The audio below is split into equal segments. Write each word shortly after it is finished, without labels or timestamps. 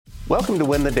Welcome to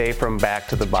Win the Day from Back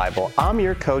to the Bible. I'm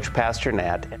your coach, Pastor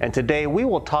Nat, and today we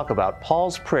will talk about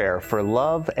Paul's prayer for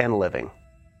love and living.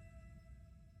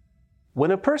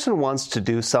 When a person wants to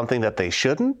do something that they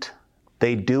shouldn't,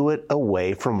 they do it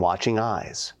away from watching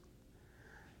eyes.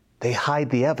 They hide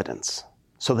the evidence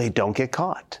so they don't get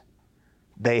caught.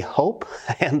 They hope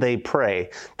and they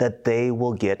pray that they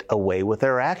will get away with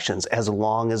their actions as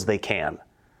long as they can.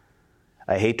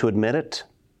 I hate to admit it,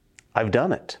 I've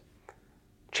done it.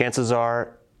 Chances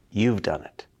are you've done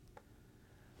it.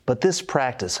 But this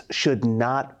practice should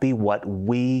not be what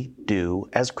we do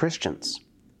as Christians.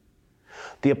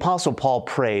 The Apostle Paul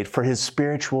prayed for his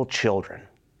spiritual children,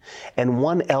 and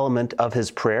one element of his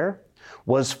prayer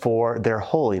was for their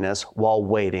holiness while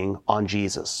waiting on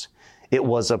Jesus. It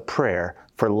was a prayer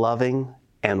for loving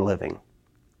and living.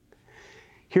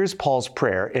 Here's Paul's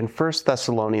prayer in 1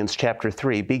 Thessalonians chapter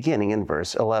 3, beginning in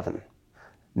verse 11.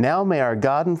 Now may our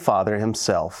God and Father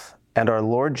himself and our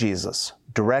Lord Jesus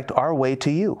direct our way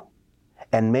to you,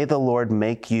 and may the Lord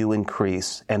make you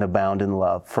increase and abound in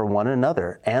love for one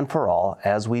another and for all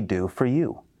as we do for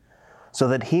you, so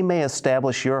that he may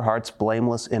establish your hearts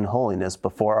blameless in holiness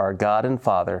before our God and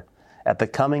Father at the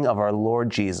coming of our Lord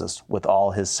Jesus with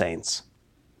all his saints.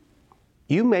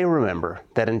 You may remember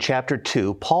that in chapter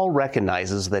 2, Paul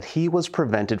recognizes that he was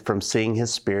prevented from seeing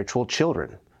his spiritual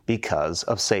children because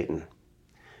of Satan.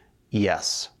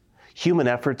 Yes, human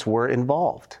efforts were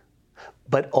involved,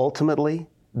 but ultimately,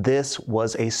 this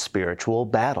was a spiritual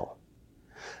battle.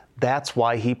 That's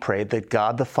why he prayed that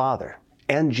God the Father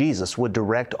and Jesus would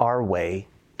direct our way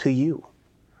to you.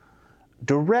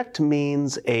 Direct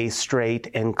means a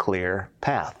straight and clear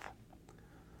path.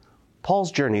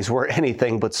 Paul's journeys were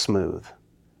anything but smooth.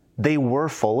 They were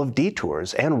full of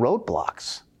detours and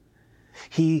roadblocks.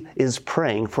 He is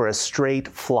praying for a straight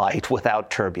flight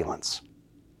without turbulence.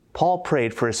 Paul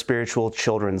prayed for his spiritual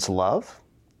children's love,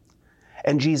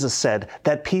 and Jesus said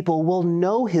that people will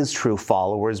know his true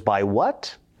followers by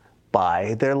what?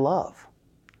 By their love.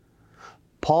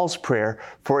 Paul's prayer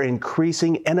for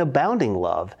increasing and abounding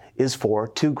love is for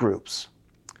two groups.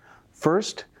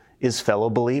 First is fellow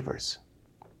believers.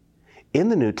 In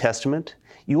the New Testament,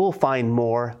 you will find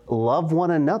more love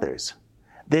one another's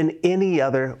than any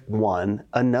other one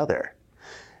another.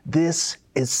 This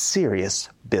is serious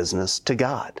business to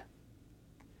God.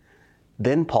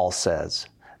 Then Paul says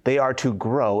they are to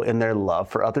grow in their love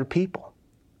for other people.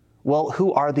 Well,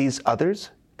 who are these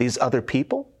others, these other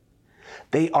people?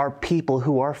 They are people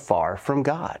who are far from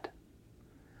God.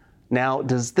 Now,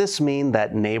 does this mean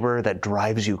that neighbor that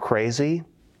drives you crazy?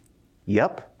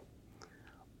 Yep.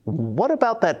 What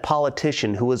about that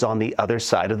politician who is on the other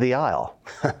side of the aisle?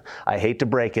 I hate to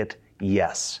break it,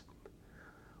 yes.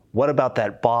 What about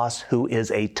that boss who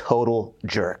is a total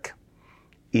jerk?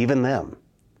 Even them.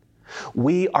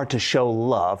 We are to show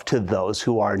love to those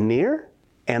who are near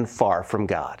and far from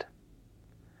God.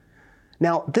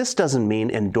 Now, this doesn't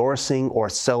mean endorsing or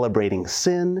celebrating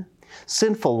sin,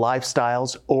 sinful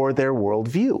lifestyles, or their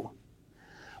worldview.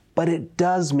 But it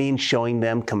does mean showing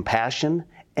them compassion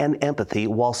and empathy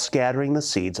while scattering the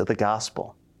seeds of the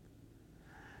gospel.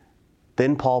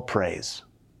 Then Paul prays,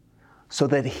 so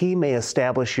that he may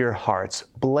establish your hearts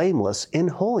blameless in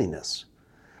holiness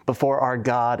before our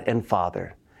God and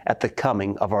Father at the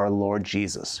coming of our Lord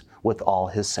Jesus with all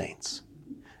his saints.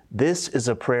 This is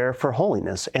a prayer for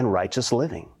holiness and righteous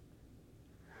living.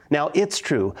 Now, it's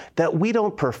true that we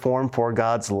don't perform for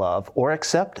God's love or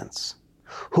acceptance.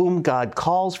 Whom God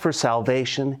calls for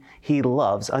salvation, he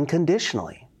loves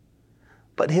unconditionally.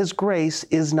 But his grace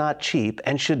is not cheap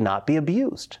and should not be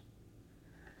abused.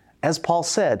 As Paul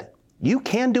said, you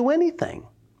can do anything,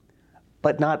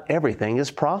 but not everything is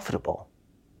profitable.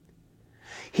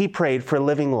 He prayed for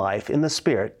living life in the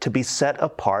Spirit to be set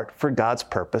apart for God's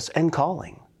purpose and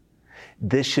calling.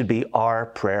 This should be our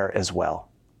prayer as well.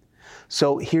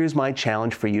 So here's my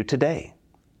challenge for you today.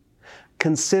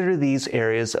 Consider these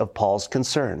areas of Paul's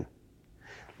concern: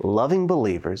 loving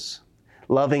believers,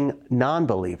 loving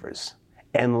non-believers,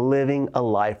 and living a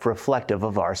life reflective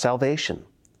of our salvation.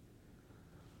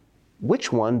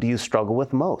 Which one do you struggle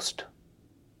with most?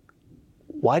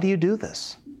 Why do you do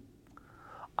this?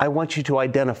 I want you to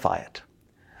identify it,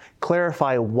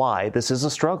 clarify why this is a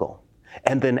struggle,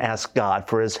 and then ask God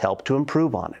for his help to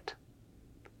improve on it.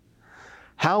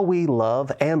 How we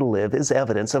love and live is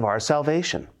evidence of our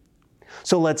salvation.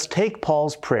 So let's take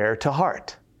Paul's prayer to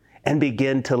heart and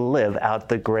begin to live out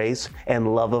the grace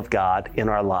and love of God in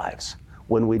our lives.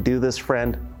 When we do this,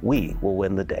 friend, we will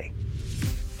win the day.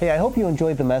 Hey, I hope you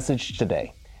enjoyed the message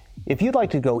today. If you'd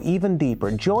like to go even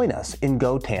deeper, join us in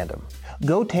Go Tandem.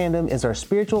 GoTandem is our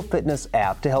spiritual fitness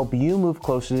app to help you move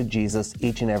closer to Jesus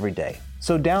each and every day.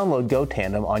 So download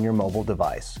GoTandem on your mobile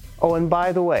device. Oh, and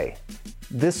by the way,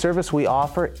 this service we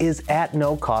offer is at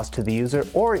no cost to the user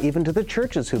or even to the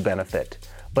churches who benefit,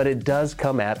 but it does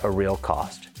come at a real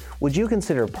cost. Would you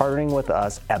consider partnering with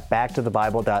us at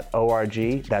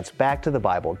backtothebible.org? That's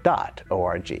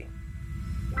backtothebible.org.